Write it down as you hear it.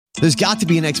There's got to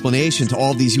be an explanation to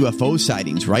all these UFO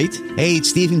sightings, right? Hey,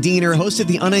 it's Stephen Diener, host of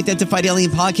the Unidentified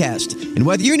Alien Podcast. And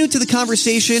whether you're new to the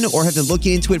conversation or have been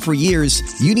looking into it for years,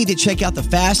 you need to check out the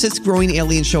fastest growing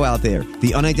alien show out there,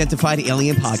 the Unidentified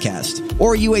Alien Podcast,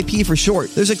 or UAP for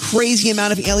short. There's a crazy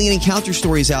amount of alien encounter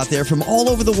stories out there from all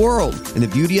over the world. And the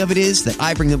beauty of it is that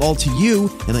I bring them all to you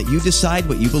and let you decide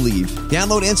what you believe.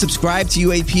 Download and subscribe to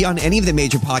UAP on any of the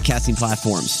major podcasting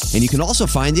platforms. And you can also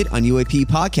find it on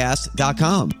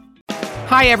UAPpodcast.com.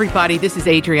 Hi, everybody. This is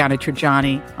Adriana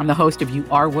Trajani. I'm the host of You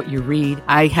Are What You Read.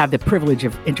 I have the privilege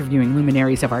of interviewing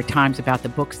luminaries of our times about the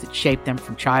books that shaped them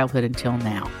from childhood until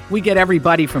now. We get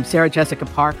everybody from Sarah Jessica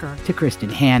Parker to Kristen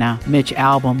Hanna, Mitch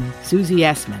Albom, Susie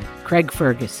Essman, Craig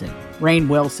Ferguson, Rainn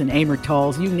Wilson, Amor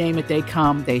Tolls, you name it, they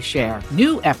come, they share.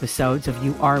 New episodes of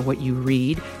You Are What You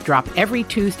Read drop every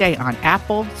Tuesday on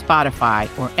Apple, Spotify,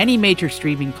 or any major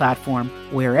streaming platform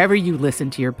wherever you listen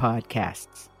to your podcasts.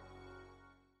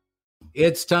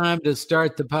 It's time to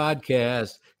start the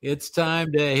podcast. It's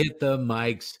time to hit the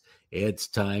mics. It's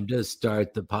time to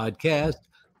start the podcast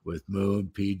with Moon,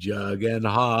 P. Jug, and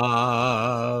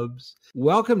Hobbs.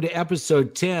 Welcome to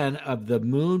episode 10 of the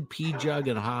Moon, P. Jug,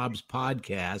 and Hobbs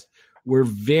podcast. We're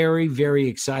very, very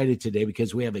excited today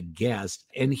because we have a guest.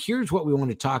 And here's what we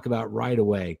want to talk about right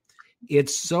away.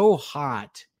 It's so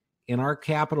hot in our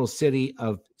capital city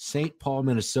of St. Paul,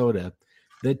 Minnesota,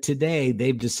 that today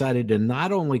they've decided to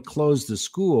not only close the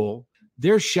school,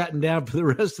 they're shutting down for the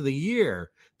rest of the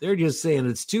year. They're just saying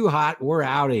it's too hot, we're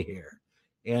out of here.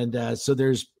 And so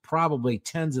there's probably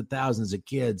tens of thousands of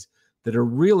kids that are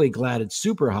really glad it's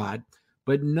super hot,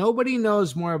 but nobody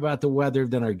knows more about the weather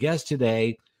than our guest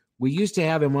today. We used to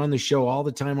have him on the show all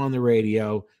the time on the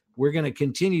radio. We're going to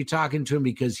continue talking to him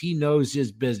because he knows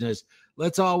his business.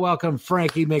 Let's all welcome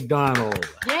Frankie McDonald.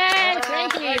 Yay,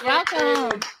 Frankie,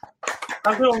 welcome.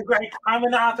 I'm doing great. I'm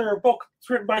an author of a book. It's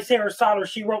written by Sarah Soller.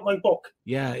 She wrote my book.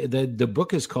 Yeah, the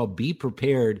book is called Be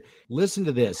Prepared. Listen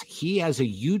to this. He has a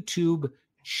YouTube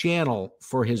channel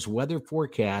for his weather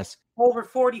forecast. Over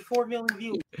 44 million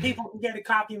views. People can get a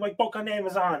copy of my book on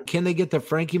Amazon. Can they get the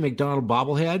Frankie McDonald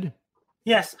bobblehead?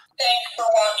 Yes. Thanks for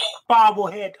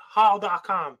watching.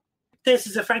 Bobbleheadhall.com. This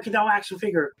is a Frankie Doll action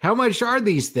figure. How much are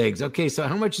these things? Okay, so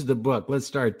how much is the book? Let's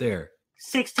start there.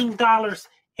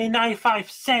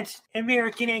 $16.95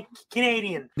 American and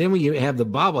Canadian. Then when you have the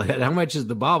bobblehead, how much is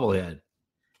the bobblehead?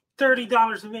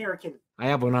 $30 American. I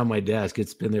have one on my desk.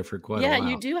 It's been there for quite a while. Yeah,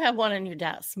 you do have one on your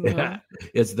desk. Yeah,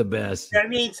 it's the best. That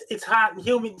means it's hot and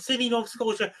humid in Sydney, Nova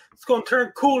Scotia. It's going to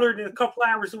turn cooler than a couple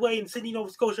hours away in Sydney, Nova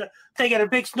Scotia. They got a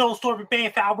big snowstorm in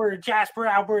Banff, Alberta, Jasper,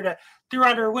 Alberta. They're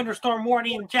under a winter storm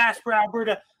warning in Jasper,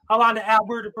 Alberta, along the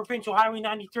Alberta Provincial Highway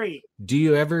 93. Do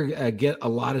you ever get a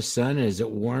lot of sun? Is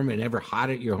it warm and ever hot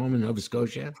at your home in Nova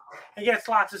Scotia? It gets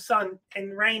lots of sun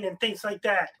and rain and things like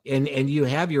that. And you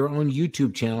have your own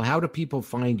YouTube channel. How do people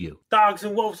find you? Dogs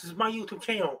and Wolves is my YouTube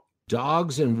channel.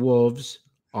 Dogs and Wolves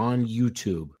on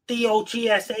YouTube.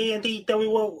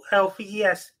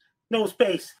 DOGSANDWOLVES. No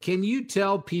space. Can you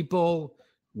tell people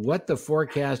what the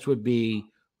forecast would be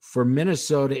for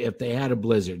Minnesota if they had a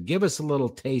blizzard? Give us a little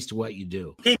taste of what you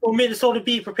do. People in Minnesota,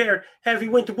 be prepared. Heavy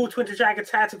winter boots, winter jackets,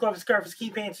 hats, and gloves, scarves, ski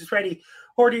pants is ready.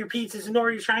 Order your pizzas and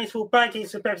order your Chinese food. Buy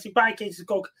cases of Pepsi, buy cases of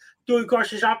Coke. Do your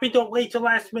grocery shopping. Don't wait till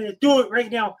last minute. Do it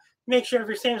right now. Make sure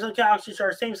your Samsung Galaxy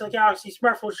charge, Samsung Galaxy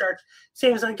smartphone charge,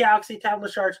 Samsung Galaxy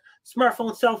tablet charge,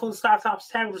 smartphone, cell phone, laptops,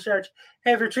 tablet charge.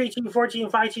 Have your 3G, 4G,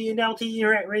 and 5G and LTE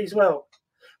internet ready as well.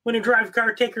 When you drive a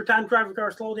car, take your time, drive a car,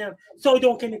 slow down, so you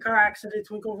don't get in a car accident.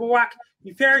 When you go for a walk,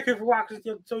 be very careful walking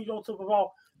so you don't slip and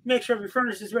fall. Make sure your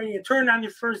furnace is ready and turn on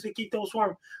your furnace to keep those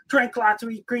warm. Drink lots of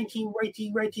green tea, red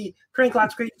tea, red tea. Drink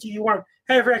lots of green tea, you warm.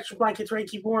 Have your extra blankets ready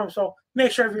to keep warm. So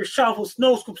make sure your shovels,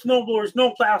 snow scoops, snow blowers,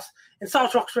 snow plows, and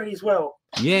salt trucks ready as well.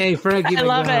 Yay, Frankie! I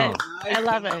love McDonald. it. I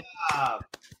love it.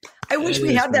 I wish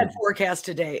we had that forecast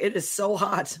today. It is so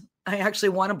hot. I actually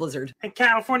want a blizzard. And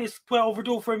California's well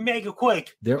overdue for a mega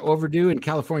quake. They're overdue in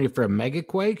California for a mega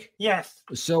quake? Yes.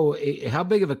 So how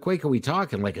big of a quake are we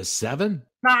talking? Like a 7?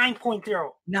 9.0.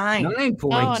 9. 9.0.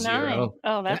 Oh, 9.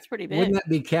 Oh, that's pretty big. Wouldn't that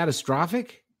be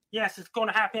catastrophic? Yes, it's going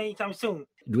to happen anytime soon.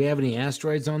 Do we have any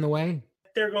asteroids on the way?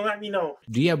 They're going to let me know.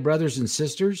 Do you have brothers and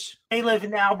sisters? They live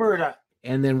in Alberta.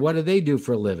 And then what do they do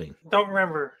for a living? Don't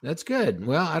remember. That's good.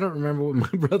 Well, I don't remember what my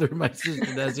brother and my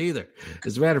sister does either.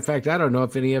 As a matter of fact, I don't know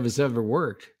if any of us ever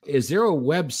worked. Is there a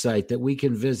website that we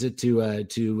can visit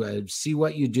to see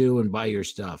what you do and buy your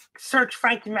stuff? Search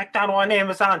Frankie McDonald on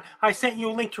Amazon. I sent you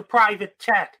a link to private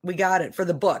chat. We got it for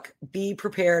the book, Be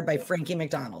Prepared by Frankie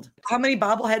McDonald. How many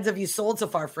bobbleheads have you sold so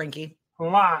far, Frankie? A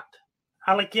lot.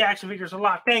 I like the action figures a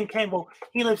lot. Ben Campbell,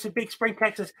 he lives in Big Spring,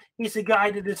 Texas. He's the guy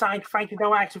that designed Frank and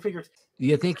Del action figures. Do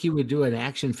you think he would do an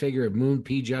action figure of Moon,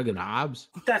 P-Jug, and Hobbs?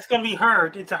 That's going to be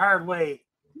hard. It's a hard way.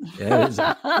 That is,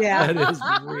 Yeah. that is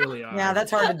really hard. Yeah,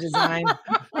 that's hard to design.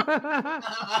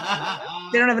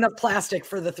 They don't have enough plastic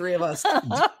for the three of us.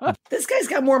 This guy's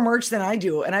got more merch than I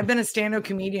do, and I've been a stand-up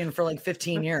comedian for like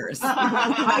 15 years.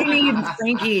 I need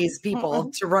Frankie's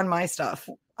people to run my stuff.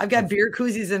 I've got beer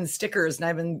koozies and stickers, and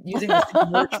I've been using this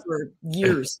merch for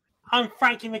years. I'm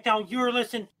Frankie McDowell. You're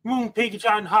listening to Moon, Pig,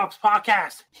 John Hobbs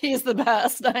podcast. He's the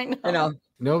best. I know.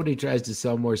 Nobody tries to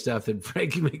sell more stuff than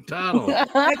Frankie McDonald.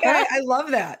 I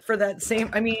love that for that same.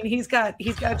 I mean, he's got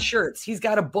shirts. He's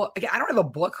got a book. I don't have a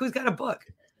book. Who's got a book?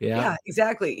 Yeah,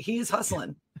 exactly. He's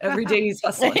hustling every day. He's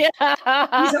hustling. He's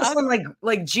hustling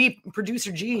like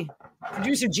Producer G.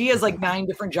 Producer G has like 9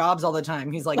 different jobs all the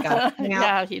time. He's like,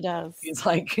 yeah, he does. He's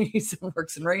like, he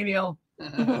works in radio,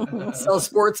 sells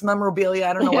sports memorabilia.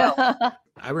 I don't know what else.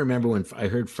 I remember when I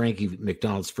heard Frankie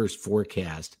McDonald's first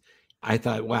forecast, I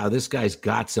thought, wow, this guy's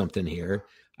got something here.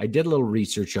 I did a little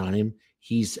research on him.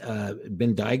 He's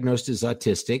been diagnosed as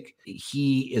autistic.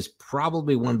 He is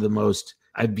probably one of the most,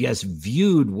 I guess,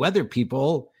 viewed weather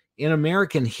people in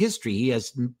American history. He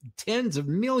has tens of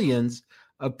millions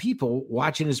of people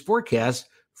watching his forecast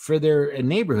for their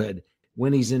neighborhood.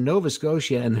 When he's in Nova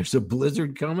Scotia and there's a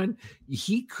blizzard coming,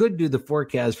 he could do the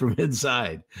forecast from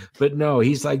inside. But no,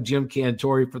 he's like Jim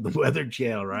Cantori from the Weather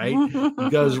Channel, right? He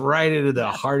goes right into the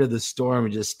heart of the storm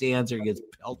and just stands there and gets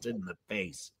pelted in the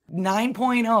face.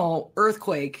 9.0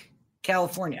 earthquake,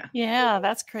 California. Yeah,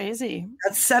 that's crazy.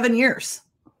 That's 7 years.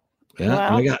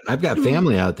 Yeah, wow. I've got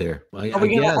family out there. Are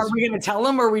we going to tell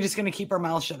them, or are we just going to keep our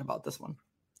mouths shut about this one?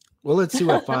 Well, let's see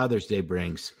what Father's Day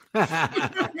brings.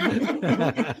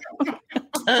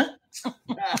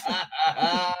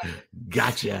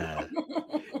 Gotcha.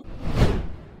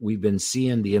 We've been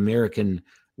seeing the American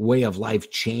way of life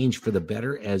change for the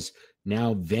better as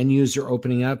now venues are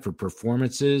opening up for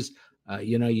performances.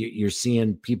 You're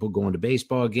seeing people going to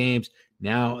baseball games.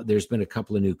 Now there's been a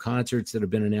couple of new concerts that have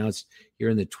been announced here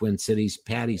in the Twin Cities,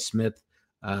 Patti Smith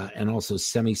and also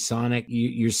Semisonic.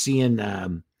 You're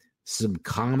seeing some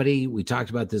comedy. We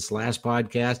talked about this last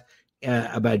podcast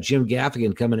about Jim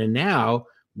Gaffigan coming in. Now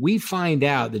we find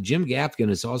out that Jim Gaffigan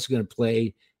is also going to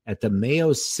play at the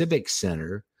Mayo Civic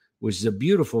Center, which is a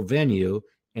beautiful venue.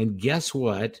 And guess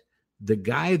what? The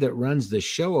guy that runs the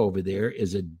show over there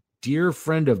is a dear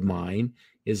friend of mine.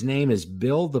 His name is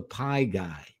Bill the Pie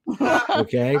Guy.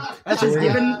 Okay. That's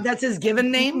his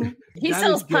given name. He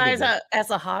sells pies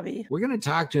as a hobby. We're going to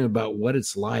talk to him about what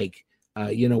it's like,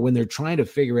 when they're trying to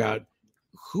figure out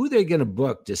who they're going to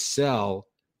book to sell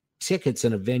tickets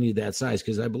in a venue that size.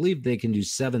 Cause I believe they can do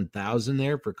 7,000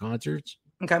 there for concerts.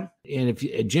 Okay. And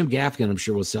if Jim Gaffigan, I'm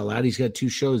sure will sell out. He's got 2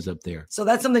 shows up there. So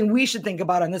that's something we should think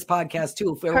about on this podcast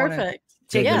too. If we want to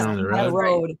take it on the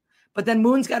road. But then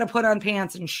Moon's got to put on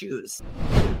pants and shoes.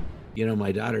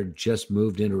 My daughter just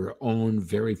moved into her own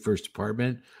very first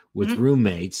apartment with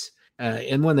roommates.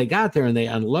 And when they got there and they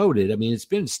unloaded, I mean, it's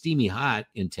been steamy hot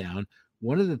in town.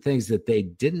 One of the things that they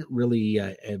didn't really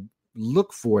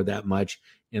look for that much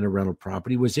in a rental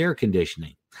property was air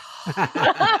conditioning.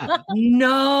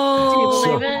 No.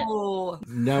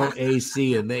 No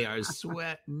AC, and they are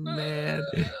sweating, man.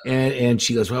 And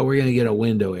she goes, well, we're going to get a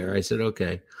window air. I said,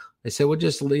 okay. I said, well,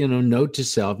 just, note to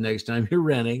self next time you're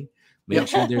renting, make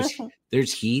sure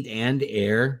there's heat and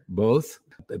air, both.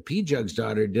 P-Jug's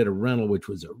daughter did a rental, which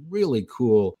was a really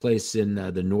cool place in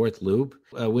the North Loop.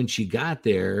 When she got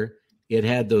there, it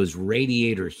had those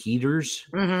radiator heaters,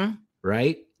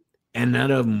 right? And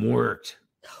none of them worked.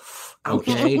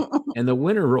 Okay. And the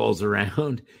winter rolls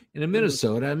around. And in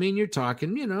Minnesota, I mean, you're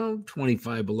talking,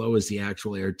 25 below is the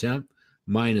actual air temp,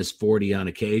 minus 40 on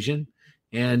occasion.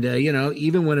 And,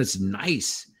 even when it's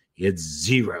nice, it's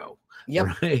 0.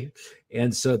 Yep. Right.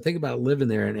 And so think about living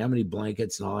there and how many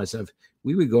blankets and all that stuff.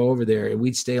 We would go over there and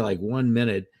we'd stay like 1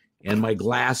 minute and my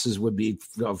glasses would be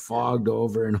fogged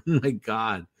over. And oh my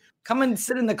God. Come and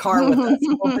sit in the car with us.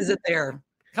 We'll visit there.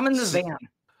 Come in the van.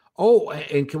 Oh,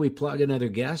 and can we plug another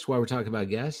guest while we're talking about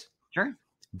guests? Sure.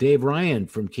 Dave Ryan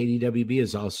from KDWB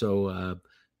has also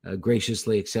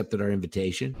graciously accepted our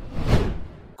invitation.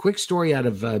 Quick story out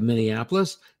of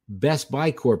Minneapolis, Best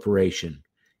Buy Corporation.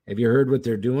 Have you heard what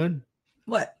they're doing?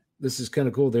 What? This is kind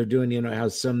of cool. They're doing, how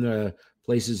some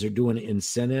places are doing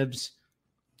incentives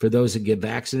for those that get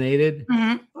vaccinated.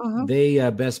 They,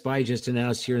 Best Buy just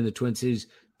announced here in the Twin Cities,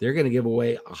 they're going to give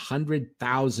away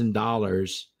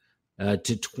 $100,000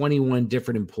 to 21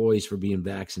 different employees for being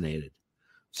vaccinated.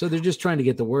 So they're just trying to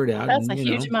get the word out. That's a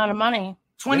huge amount of money.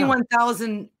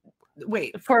 21,000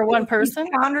 Wait, for one person,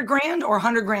 $100,000 or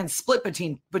 $100,000 split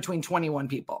between 21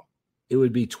 people? It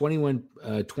would be 21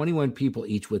 people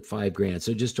each with $5,000,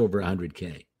 so just over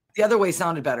 $100K. The other way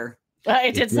sounded better.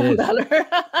 It did sound better.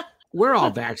 We're all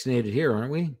vaccinated here,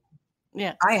 aren't we?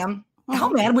 Yeah, I am. How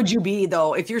mad would you be,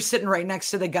 though, if you're sitting right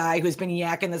next to the guy who's been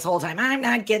yakking this whole time? I'm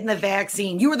not getting the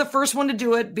vaccine. You were the first one to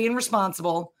do it, being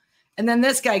responsible. And then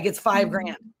this guy gets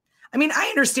 $5,000. I mean, I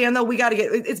understand, though, we got to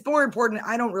it's more important.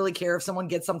 I don't really care if someone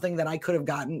gets something that I could have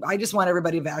gotten. I just want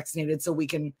everybody vaccinated so we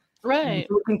can,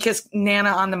 kiss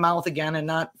Nana on the mouth again and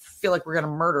not feel like we're going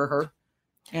to murder her.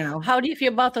 You know, how do you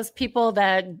feel about those people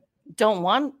that don't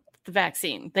want the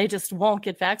vaccine? They just won't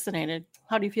get vaccinated.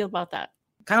 How do you feel about that?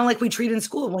 Kind of like we treat in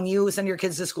school. When you send your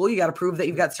kids to school, you got to prove that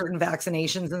you've got certain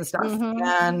vaccinations and stuff.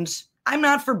 And I'm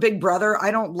not for Big Brother. I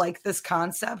don't like this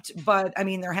concept, but I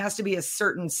mean, there has to be a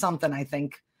certain something, I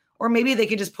think, or maybe they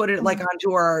could just put it like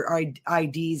onto our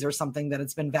IDs or something that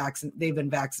they've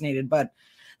been vaccinated, but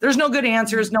there's no good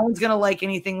answers. No one's going to like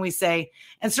anything we say.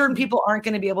 And certain people aren't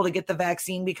going to be able to get the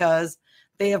vaccine because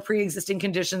they have pre-existing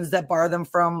conditions that bar them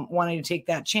from wanting to take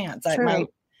that chance.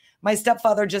 My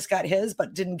stepfather just got his,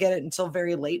 but didn't get it until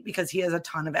very late because he has a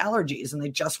ton of allergies and they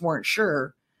just weren't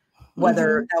sure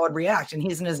whether that would react. And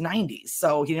he's in his 90s,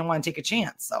 so he didn't want to take a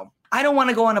chance. So I don't want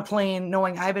to go on a plane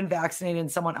knowing I've been vaccinated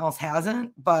and someone else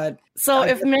hasn't. But so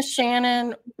if Miss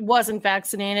Shannon wasn't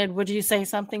vaccinated, would you say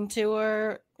something to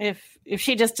her if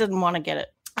she just didn't want to get it?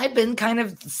 I've been kind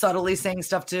of subtly saying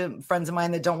stuff to friends of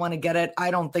mine that don't want to get it. I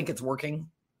don't think it's working.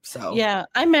 So yeah,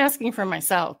 I'm asking for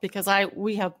myself because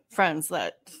we have friends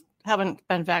that haven't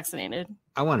been vaccinated.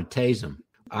 I want to tase them.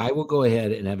 I will go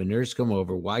ahead and have a nurse come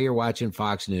over while you're watching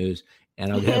Fox News,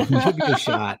 and I'll give you a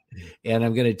shot, and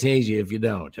I'm going to tase you if you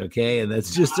don't, okay? And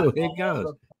that's just the way it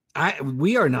goes.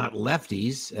 We are not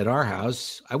lefties at our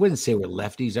house. I wouldn't say we're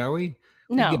lefties, are we?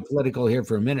 No. We get political here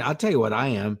for a minute. I'll tell you what I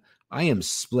am. I am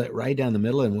split right down the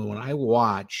middle, and when I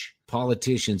watch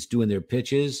politicians doing their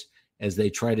pitches as they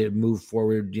try to move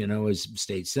forward, as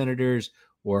state senators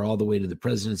or all the way to the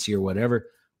presidency or whatever,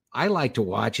 I like to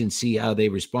watch and see how they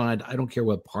respond. I don't care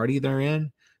what party they're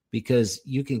in, because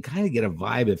you can kind of get a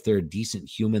vibe if they're a decent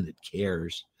human that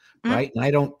cares, right? And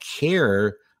I don't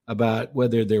care about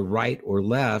whether they're right or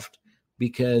left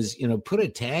because, put a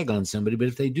tag on somebody, but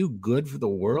if they do good for the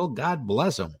world, God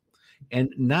bless them.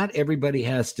 And not everybody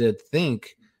has to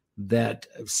think that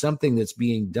something that's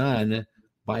being done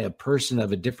by a person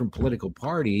of a different political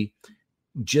party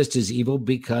just as evil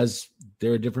because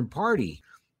they're a different party.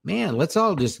 Man, let's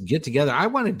all just get together. I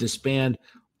want to disband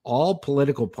all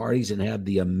political parties and have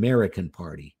the American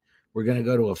Party. We're going to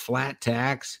go to a flat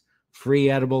tax,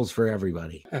 free edibles for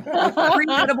everybody. Free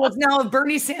edibles. Now, if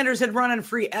Bernie Sanders had run on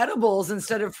free edibles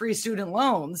instead of free student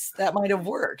loans, that might have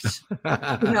worked.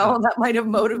 That might have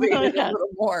motivated a little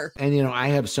more. And, I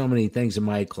have so many things in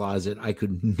my closet. I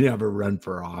could never run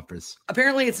for office.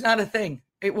 Apparently, it's not a thing.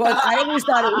 It was. I always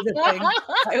thought it was a thing.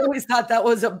 I always thought that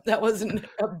wasn't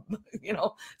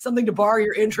something to bar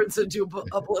your entrance into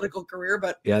a political career.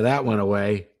 But yeah, that went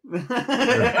away.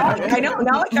 I know.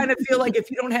 Now I kind of feel like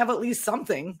if you don't have at least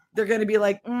something, they're going to be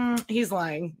like, he's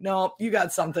lying. No, you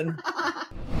got something.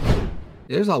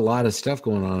 There's a lot of stuff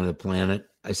going on the planet.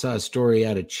 I saw a story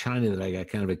out of China that I got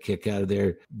kind of a kick out of.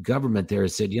 Their government there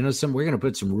said, we're going to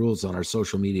put some rules on our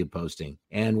social media posting.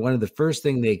 And one of the first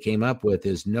thing they came up with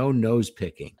is no nose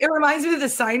picking. It reminds me of the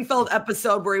Seinfeld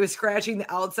episode where he was scratching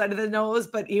the outside of the nose,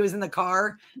 but he was in the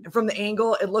car. And from the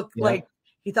angle, it looked like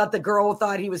he thought the girl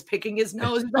thought he was picking his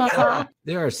nose.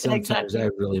 There are some times I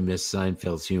really miss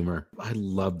Seinfeld's humor. I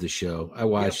love the show. I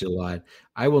watched it a lot.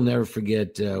 I will never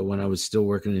forget when I was still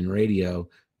working in radio,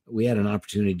 we had an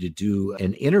opportunity to do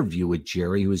an interview with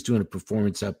Jerry, who was doing a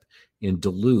performance up in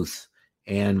Duluth.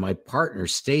 And my partner,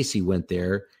 Stacy, went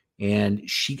there and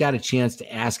she got a chance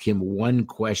to ask him one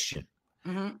question.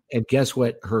 Mm-hmm. And guess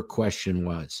what her question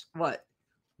was? What?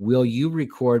 Will you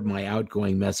record my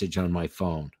outgoing message on my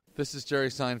phone? This is Jerry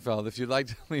Seinfeld. If you'd like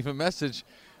to leave a message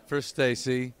for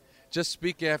Stacy, just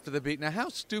speak after the beep. Now, how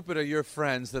stupid are your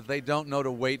friends that they don't know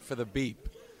to wait for the beep?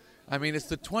 I mean, it's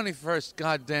the 21st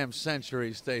goddamn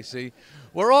century, Stacy.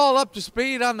 We're all up to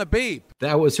speed on the beep.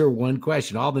 That was her one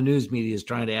question. All the news media is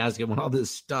trying to ask him all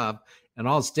this stuff, and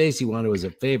all Stacy wanted was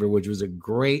a favor, which was a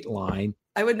great line.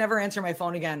 I would never answer my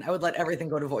phone again. I would let everything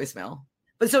go to voicemail.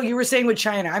 But so you were saying with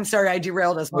China, I'm sorry, I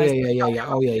derailed us. Oh, yeah.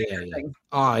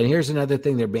 Oh, and here's another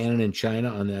thing they're banning in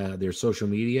China on their social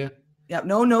media. Yep,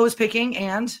 no nose picking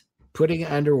and putting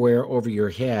underwear over your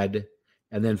head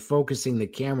and then focusing the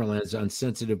camera lens on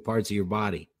sensitive parts of your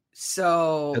body.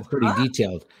 So that's pretty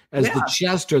detailed. As the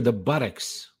chest or the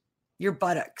buttocks. Your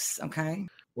buttocks, okay.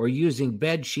 or using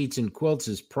bed sheets and quilts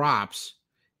as props,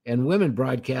 and women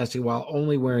broadcasting while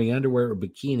only wearing underwear or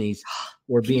bikinis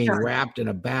or being wrapped in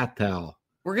a bath towel.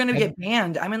 We're gonna get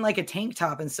banned. I'm in like a tank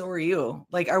top, and so are you.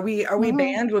 Like, are we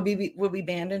banned? Would we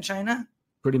banned in China?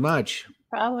 Pretty much.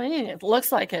 Probably. It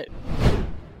looks like it.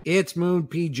 It's Moon,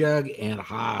 P. Jug, and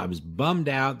Hobbs bummed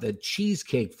out that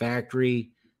Cheesecake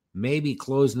Factory may be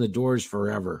closing the doors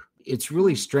forever. It's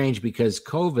really strange because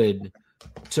COVID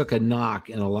took a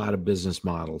knock in a lot of business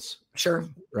models. Sure.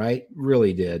 Right?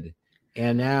 Really did.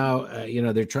 And now,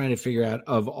 they're trying to figure out,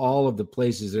 of all of the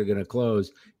places they're going to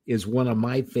close, is one of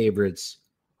my favorites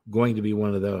going to be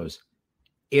one of those?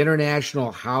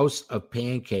 International House of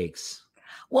Pancakes.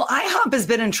 Well, IHOP has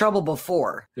been in trouble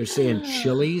before. They're saying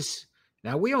Chili's.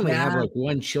 Now, we only have like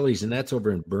one Chili's, and that's over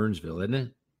in Burnsville, isn't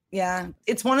it? Yeah.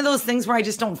 It's one of those things where I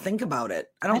just don't think about it.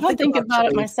 I don't think about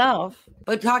it myself.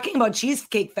 But talking about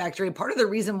Cheesecake Factory, part of the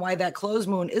reason why that closed,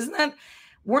 Moon,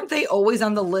 weren't they always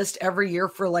on the list every year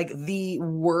for like the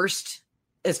worst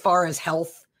as far as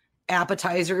health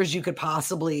appetizers you could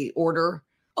possibly order?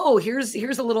 Oh, here's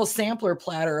a little sampler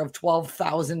platter of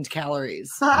 12,000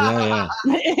 calories. Yeah.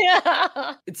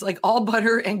 It's like all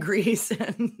butter and grease.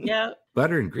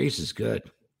 Butter and grease is good.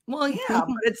 Well, yeah,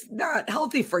 but it's not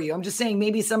healthy for you. I'm just saying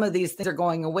maybe some of these things are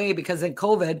going away because in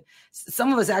COVID,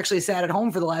 some of us actually sat at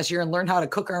home for the last year and learned how to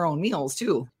cook our own meals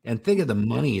too. And think of the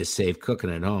money you save cooking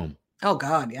at home. Oh,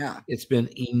 God, yeah. It's been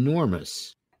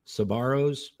enormous.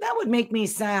 Sbarro's. That would make me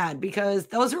sad because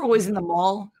those are always in the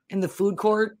mall, in the food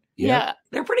court. Yeah.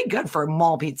 They're pretty good for a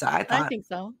mall pizza, I thought. I think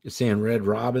so. You're saying Red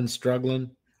Robin's struggling?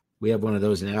 We have one of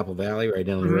those in Apple Valley right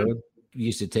down the road. We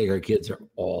used to take our kids there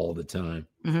all the time.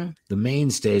 Mm-hmm. The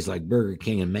mainstays like Burger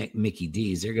King and Mickey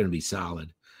D's, they're going to be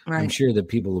solid. Right. I'm sure that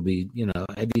people will be,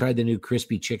 have you tried the new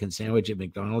crispy chicken sandwich at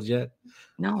McDonald's yet?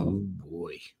 No. Oh,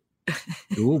 boy.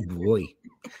 Oh, boy.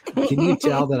 Can you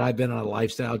tell that I've been on a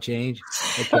lifestyle change?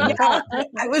 Okay.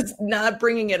 I was not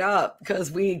bringing it up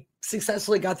because we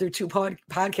successfully got through two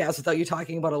podcasts without you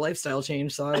talking about a lifestyle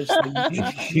change. So I was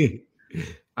just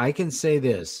I can say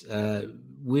this.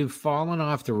 We've fallen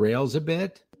off the rails a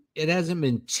bit. It hasn't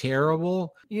been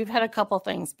terrible. You've had a couple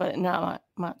things, but not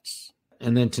much.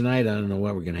 And then tonight, I don't know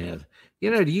what we're going to have.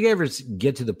 Do you ever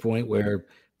get to the point where,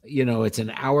 it's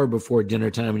an hour before dinner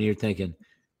time and you're thinking,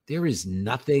 there is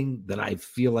nothing that I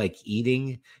feel like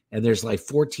eating. And there's like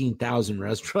 14,000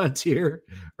 restaurants here,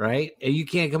 right? And you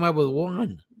can't come up with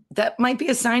one. That might be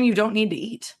a sign you don't need to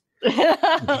eat.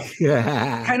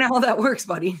 Yeah. Kind of how that works,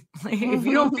 buddy. Like, if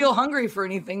you don't feel hungry for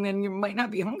anything, then you might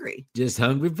not be hungry. Just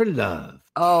hungry for love.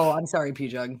 Oh, I'm sorry, P.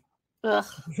 Jug. Ugh.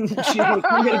 She's like,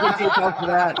 I'm going to get taken out for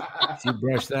that. She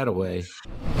brushed that away.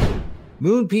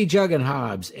 Moon, P. Jug, and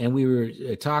Hobbs. And we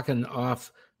were talking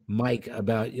off mic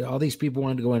about all these people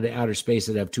wanting to go into outer space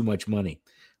that have too much money.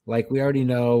 Like we already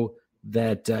know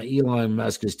that Elon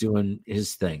Musk is doing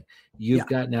his thing. You've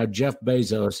got now Jeff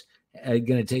Bezos going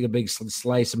to take a big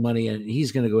slice of money and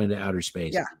he's going to go into outer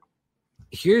space. Yeah.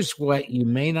 Here's what you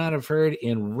may not have heard.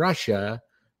 In Russia,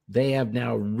 they have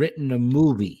now written a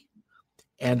movie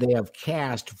and they have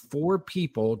cast 4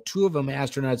 people, 2 of them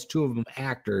astronauts, 2 of them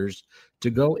actors, to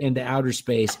go into outer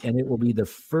space. And it will be the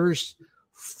first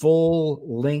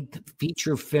full-length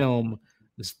feature film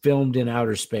that's filmed in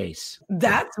outer space.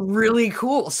 That's really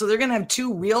cool. So they're going to have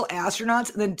 2 real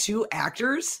astronauts and then 2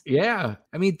 actors? Yeah.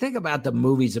 I mean, think about the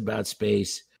movies about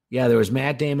space. Yeah, there was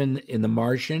Matt Damon in The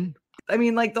Martian. I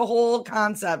mean, like the whole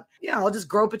concept. Yeah, I'll just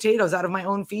grow potatoes out of my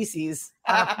own feces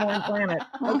on a foreign planet.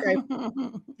 Okay.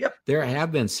 Yep. There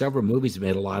have been several movies that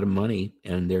made a lot of money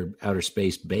and they're outer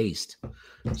space based.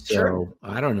 So Sure.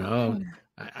 I don't know.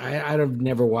 I've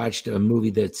never watched a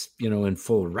movie that's, in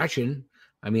full Russian.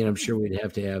 I mean, I'm sure we'd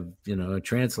have to have, a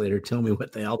translator tell me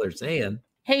what the hell they're saying.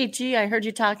 Hey, G, I heard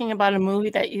you talking about a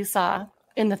movie that you saw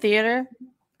in the theater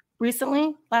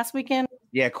recently, last weekend.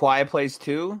 Yeah, Quiet Place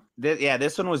 2.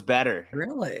 This one was better.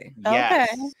 Really?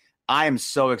 Yes. Okay. I am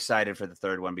so excited for the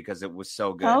third one because it was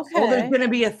so good. Okay. Oh, there's going to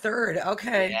be a third.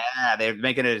 Okay. Yeah, they're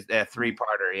making it a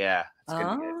 3-parter. Yeah. It's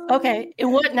gonna be good. Okay.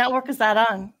 And what network is that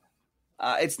on?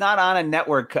 It's not on a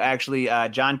network, actually.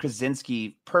 John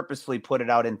Krasinski purposefully put it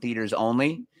out in theaters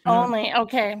only. Only.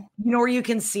 Okay. You know where you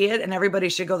can see it and everybody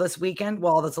should go this weekend?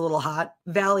 Well, that's a little hot.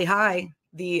 Valley High,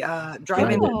 the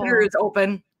drive-in theater is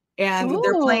open and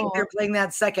they're playing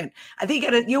that second. I think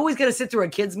you always got to sit through a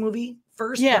kid's movie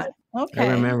first. Yeah. Okay.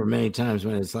 I remember many times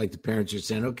when it's like the parents are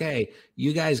saying, okay,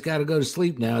 you guys got to go to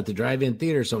sleep now at the drive-in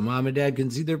theater so mom and dad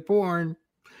can see their porn.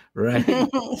 right?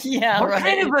 Yeah, what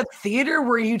kind of a theater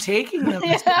were you taking them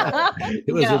Yeah. to?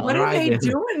 It was a What did they drive-in.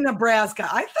 do in Nebraska?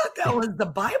 I thought that was the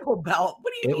Bible Belt.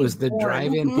 What do you It mean was the porn?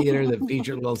 drive-in theater that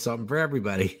featured a little something for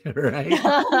everybody, right?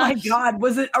 Oh my God.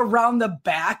 Was it around the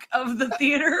back of the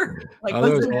theater? Like, Oh,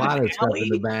 there was it a in lot an of stuff in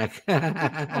the alley? back.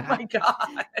 Oh my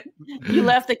God. You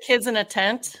left the kids in a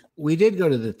tent? We did go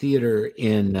to the theater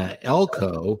in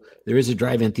Elko. There is a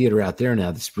drive-in theater out there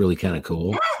now that's really kind of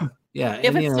cool. Yeah.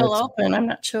 If and, it's still open, I'm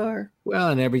not sure. Well,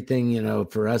 and everything,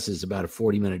 for us is about a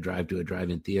 40-minute drive to a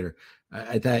drive-in theater.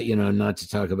 I thought, not to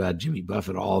talk about Jimmy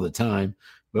Buffett all the time,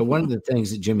 but one of the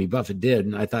things that Jimmy Buffett did,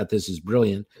 and I thought this is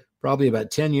brilliant, probably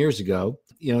about 10 years ago,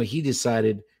 he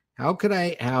decided, how could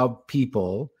I have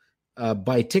people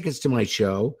buy tickets to my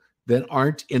show that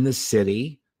aren't in the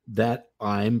city that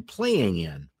I'm playing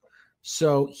in?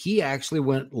 So he actually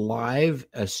went live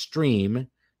a stream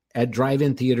at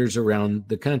drive-in theaters around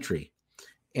the country,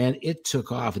 and it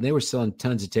took off, and they were selling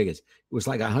tons of tickets. It was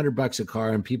like $100 a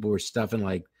car, and people were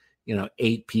stuffing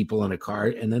 8 people in a car,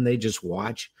 and then they just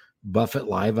watch Buffett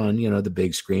live on, the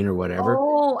big screen or whatever.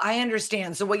 Oh, I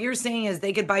understand. So what you're saying is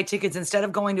they could buy tickets instead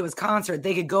of going to his concert,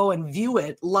 they could go and view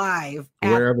it live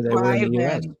Wherever they were in the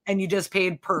US. and you just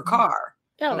paid per car.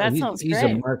 Oh, that sounds he's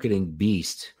great. a marketing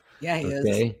beast. Yeah, he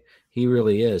is. He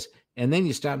really is. And then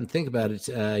you stop and think about it,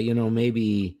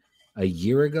 maybe a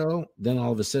year ago, then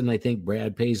all of a sudden I think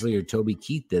Brad Paisley or Toby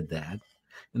Keith did that.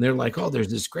 And they're like, oh, there's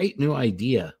this great new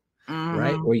idea,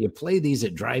 right? Where you play these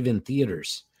at drive-in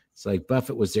theaters. It's like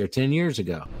Buffett was there 10 years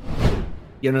ago.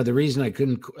 The reason I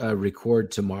couldn't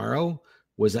record tomorrow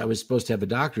was I was supposed to have a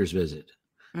doctor's visit.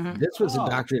 This was a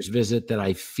doctor's visit that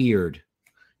I feared.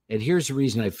 And here's the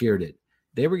reason I feared it.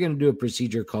 They were going to do a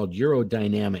procedure called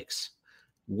urodynamics.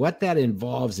 What that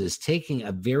involves is taking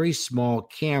a very small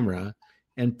camera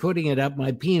and putting it up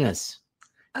my penis.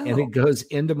 And it goes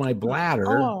into my bladder.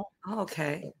 Oh,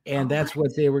 okay. And that's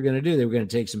what they were going to do. They were going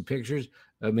to take some pictures,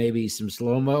 maybe some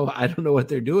slow-mo. I don't know what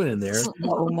they're doing in there.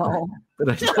 Slow-mo.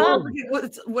 But I told them,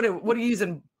 what are you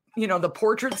using? The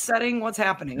portrait setting? What's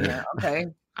happening here? Okay.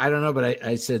 I don't know, but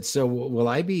I said, so will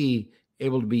I be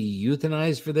able to be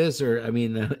euthanized for this? Or,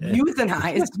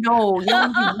 Euthanized? No, you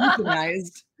don't be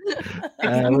euthanized.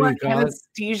 You want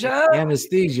anesthesia?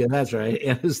 Anesthesia, that's right.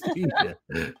 Anesthesia.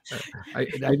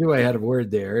 I knew I had a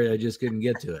word there. I just couldn't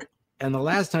get to it. And the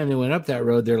last time they went up that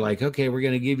road, they're like, okay, we're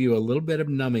going to give you a little bit of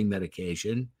numbing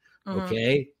medication.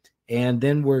 Okay. And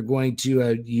then we're going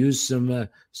to use some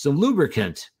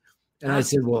lubricant. And I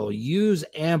said, well, use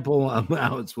ample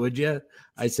amounts, would you?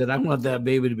 I said, I want that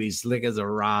baby to be slick as a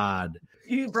rod.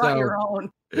 You brought your own.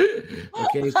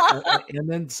 Okay. And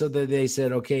then so that they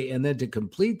said, okay. And then to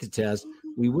complete the test,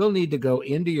 we will need to go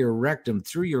into your rectum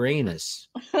through your anus.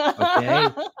 Okay.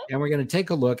 And we're going to take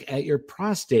a look at your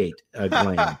prostate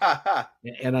gland.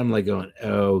 And I'm like going,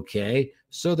 okay.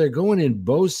 So they're going in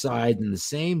both sides in the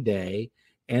same day.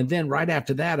 And then right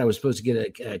after that, I was supposed to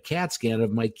get a CAT scan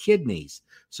of my kidneys.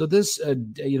 So this,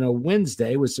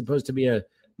 Wednesday was supposed to be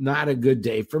not a good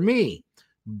day for me.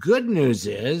 Good news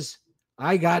is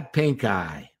I got pink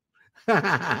eye.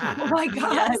 Oh my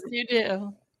God. Yes, you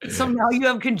do. So now you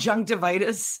have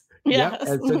conjunctivitis. Yes. Yep.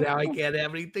 And so now I can't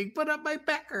have anything put up my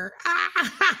pecker.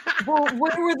 Well, were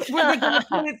they going to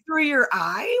put it through your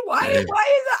eye? Why is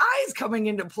the eyes coming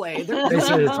into play? They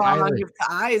said it's if the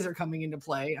eyes are coming into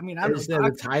play. I mean, they said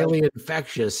it's highly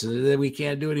infectious. That we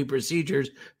can't do any procedures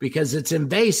because it's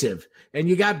invasive, and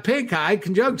you got pink eye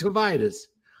conjunctivitis.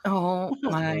 Oh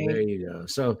my! So there you go.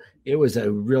 So it was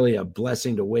really a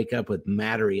blessing to wake up with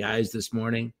mattery eyes this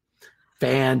morning.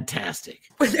 Fantastic.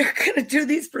 But they're going to do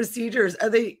these procedures. Are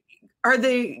they?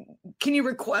 Can you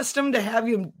request them to have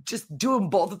you just do them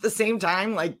both at the same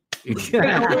time? Like,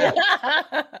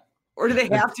 or do they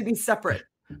have to be separate?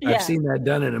 I've seen that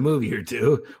done in a movie or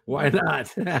two. Why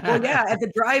not? Well, yeah, at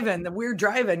the drive-in, the weird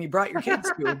drive-in you brought your kids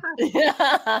to.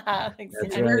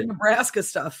 That's right. Nebraska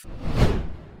stuff.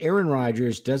 Aaron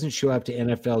Rodgers doesn't show up to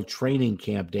NFL training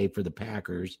camp day for the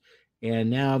Packers. And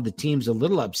now the team's a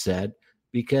little upset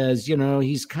because,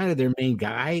 he's kind of their main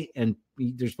guy and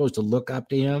they're supposed to look up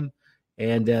to him.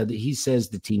 And he says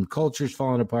the team culture's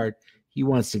falling apart. He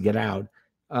wants to get out.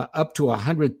 Up to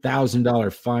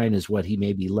 $100,000 fine is what he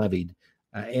may be levied.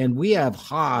 And we have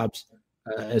Hobbs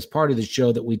as part of the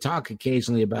show that we talk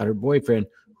occasionally about her boyfriend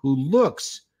who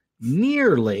looks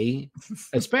nearly,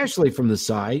 especially from the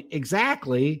side,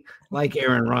 exactly like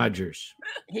Aaron Rodgers.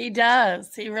 He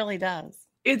does. He really does.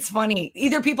 It's funny.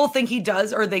 Either people think he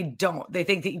does or they don't. They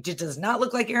think that he just does not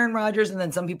look like Aaron Rodgers, and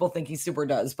then some people think he super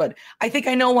does. But I think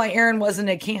I know why Aaron wasn't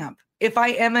at camp. If I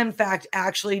am, in fact,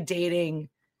 actually dating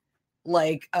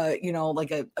like a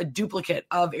duplicate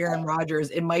of Aaron Rodgers.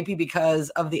 It might be because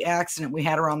of the accident we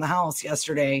had around the house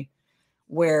yesterday,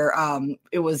 where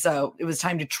it was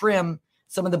time to trim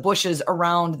some of the bushes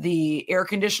around the air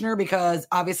conditioner, because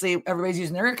obviously everybody's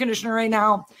using their air conditioner right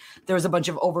now. There was a bunch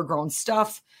of overgrown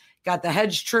stuff. Got the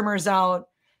hedge trimmers out,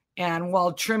 and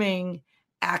while trimming,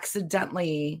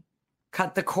 accidentally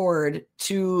cut the cord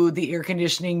to the air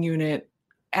conditioning unit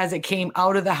as it came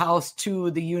out of the house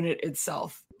to the unit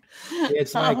itself.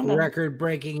 It's like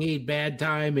record-breaking heat, bad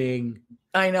timing.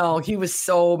 I know. He was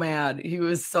so mad.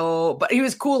 But he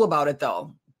was cool about it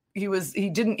though. He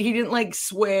didn't like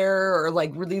swear or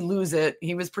like really lose it.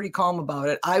 He was pretty calm about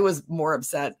it. I was more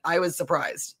upset. I was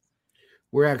surprised.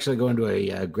 We're actually going to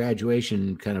a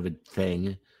graduation kind of a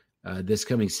thing this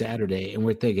coming Saturday, and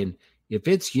we're thinking, if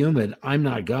it's humid, I'm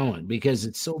not going because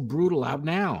it's so brutal out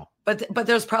now. But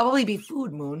there's probably be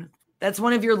food, Moon. That's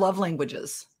one of your love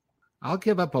languages. I'll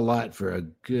give up a lot for a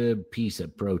good piece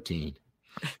of protein.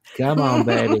 Come on,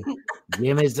 baby.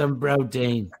 Give me some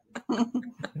protein.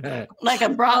 Like a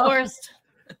bratwurst.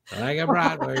 Like a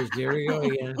bratwurst. Here we go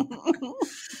again.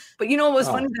 But you know what was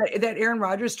funny? That Aaron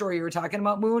Rodgers story you were talking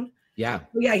about, Moon? Yeah.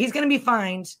 Yeah, he's going to be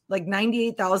fined like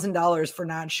 $98,000 for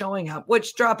not showing up,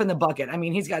 which drop in the bucket. I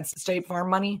mean, he's got State Farm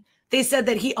money. They said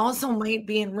that he also might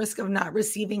be in risk of not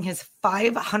receiving his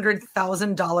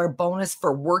 $500,000 bonus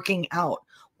for working out.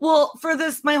 Well, for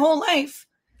this, my whole life,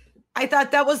 I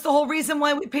thought that was the whole reason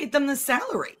why we paid them the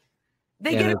salary.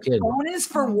 They get a bonus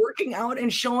for working out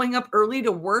and showing up early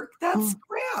to work. That's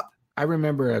crap. I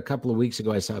remember a couple of weeks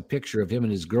ago, I saw a picture of him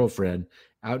and his girlfriend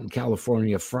out in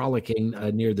California frolicking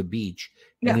near the beach,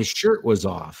 and his shirt was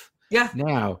off. Yeah.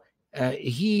 Now,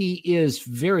 he is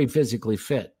very physically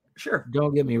fit. Sure.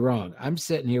 Don't get me wrong. I'm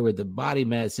sitting here with the body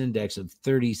mass index of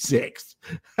 36.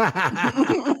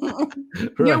 Right?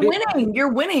 You're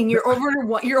winning. You're over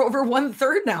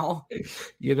 1/3 now.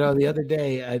 You know, the other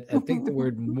day, I think the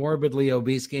word morbidly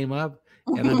obese came up,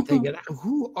 and I'm thinking,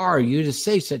 who are you to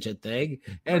say such a thing?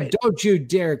 And don't you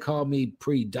dare call me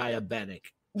pre-diabetic.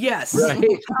 Yes.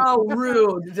 Right? How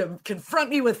rude to confront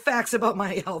me with facts about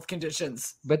my health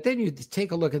conditions. But then you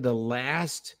take a look at the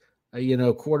last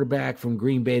quarterback from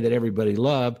Green Bay that everybody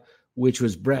loved, which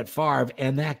was Brett Favre,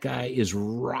 and that guy is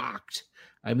rocked.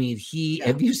 I mean,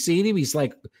 have you seen him? He's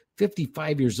like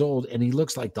 55 years old, and he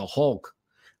looks like the Hulk.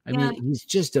 I mean, he's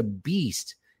just a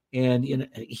beast. And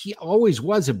he always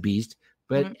was a beast,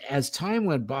 but as time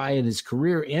went by and his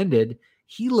career ended,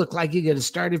 he looked like he could have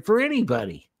started for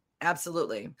anybody.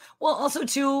 Absolutely. Well, also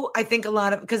too, I think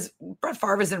because Brett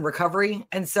Favre is in recovery.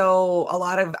 And so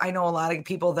I know a lot of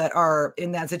people that are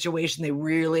in that situation, they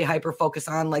really hyper focus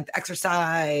on like the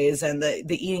exercise and the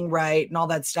eating right and all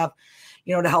that stuff,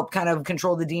 to help kind of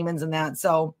control the demons and that.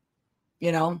 So,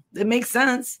 it makes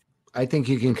sense. I think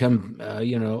you can come,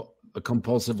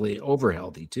 compulsively over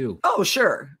healthy too. Oh,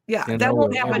 sure. Yeah. That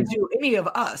won't happen to any of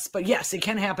us, but yes, it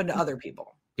can happen to other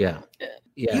people. Yeah.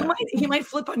 He might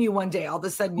flip on you one day. All of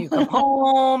a sudden you come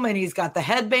home and he's got the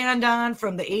headband on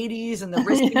from the 80s and the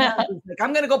wristband. He's like,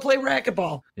 I'm going to go play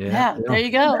racquetball. Yeah. There you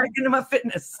go. Back into my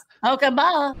fitness. Okay,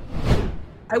 bye.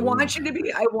 I want you to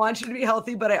be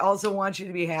healthy, but I also want you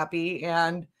to be happy.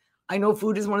 And I know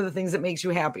food is one of the things that makes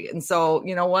you happy. And so,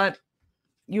 you know what?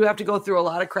 You have to go through a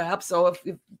lot of crap. So if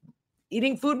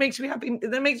eating food makes you happy,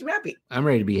 then it makes you happy. I'm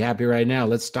ready to be happy right now.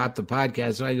 Let's stop the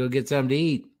podcast so I go get something to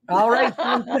eat. All right.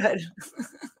 Good.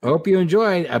 Hope you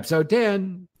enjoyed episode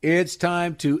 10. It's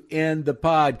time to end the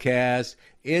podcast.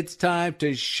 It's time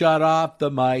to shut off the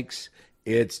mics.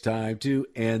 It's time to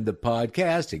end the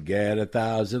podcast and get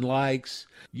 1,000 likes.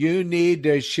 You need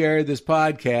to share this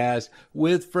podcast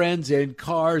with friends in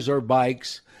cars or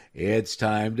bikes. It's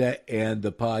time to end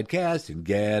the podcast and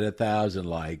get 1,000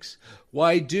 likes.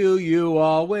 Why do you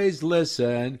always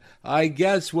listen? I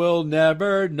guess we'll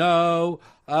never know.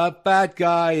 A fat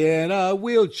guy in a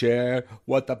wheelchair.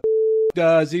 What the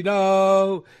does he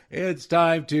know? It's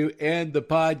time to end the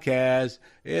podcast.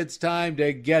 It's time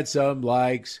to get some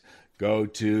likes. Go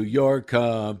to your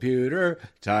computer,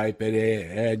 type it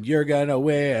in, you're gonna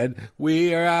win.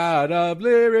 We are out of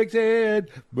lyrics in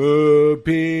Moon,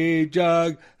 P,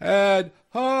 Jug, and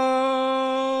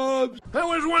Hobbs. That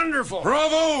was wonderful.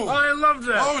 Bravo! I loved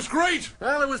that. Oh, it was great.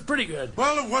 Well, it was pretty good.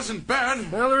 Well, it wasn't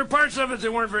bad. Well, there were parts of it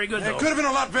that weren't very good, though. It could have been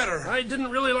a lot better. I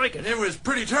didn't really like it. It was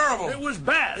pretty terrible. It was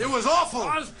bad. It was awful.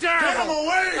 It was terrible. Get him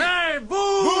away! Hey,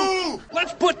 boo! Boo!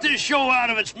 Let's put this show out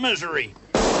of its misery.